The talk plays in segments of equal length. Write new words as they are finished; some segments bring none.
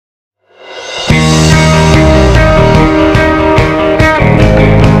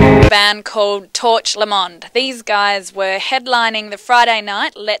band called TorchLe-Monde. These guys were headlining the Friday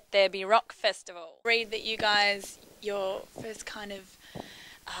night Let There Be Rock Festival. Read that you guys, your first kind of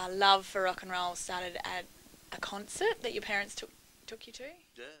love for rock and roll started at a concert that your parents took you to?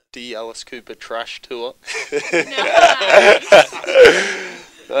 Yeah. The Alice Cooper Trash Tour.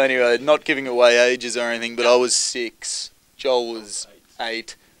 Anyway, not giving away ages or anything, but I was 6, Joel was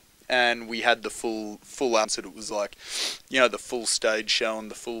 8, and we had the full answer. It was like, you know, the full stage show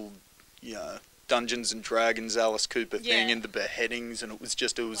and the full, you know, Dungeons and Dragons Alice Cooper thing and the beheadings, and it was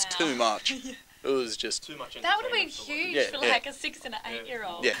too much. It was just too much. That would have been huge for like a 6 and an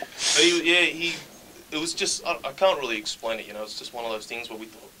 8-year-old. Yeah. But it was just, I can't really explain it, you know, it's just one of those things where we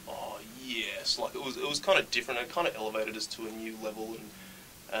thought, oh yes, like it was kind of different, it kind of elevated us to a new level,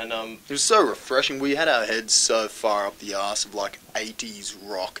 and it was so refreshing. We had our heads so far up the arse of like 80s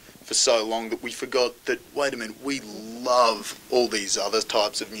rock for so long that we forgot that, wait a minute, we love all these other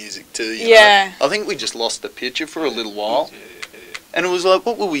types of music too, you know? I think we just lost the picture for a little while. And it was like,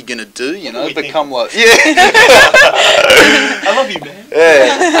 what were we going to do, you know, become like, I love you, man.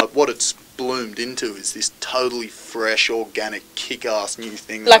 Yeah. What it's bloomed into is this totally fresh, organic, kick-ass new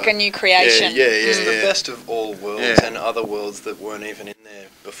thing. Like a new creation. It's the best of all worlds and other worlds that weren't even in there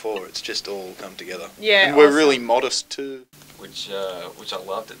before. It's just all come together. Yeah. And we're really modest too. Which I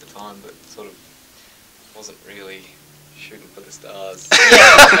loved at the time, but sort of wasn't really shooting for the stars.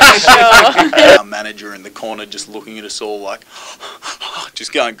 Sure. Our manager in the corner just looking at us all like,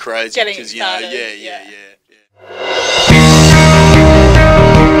 just going crazy. Getting because, excited. You know, yeah.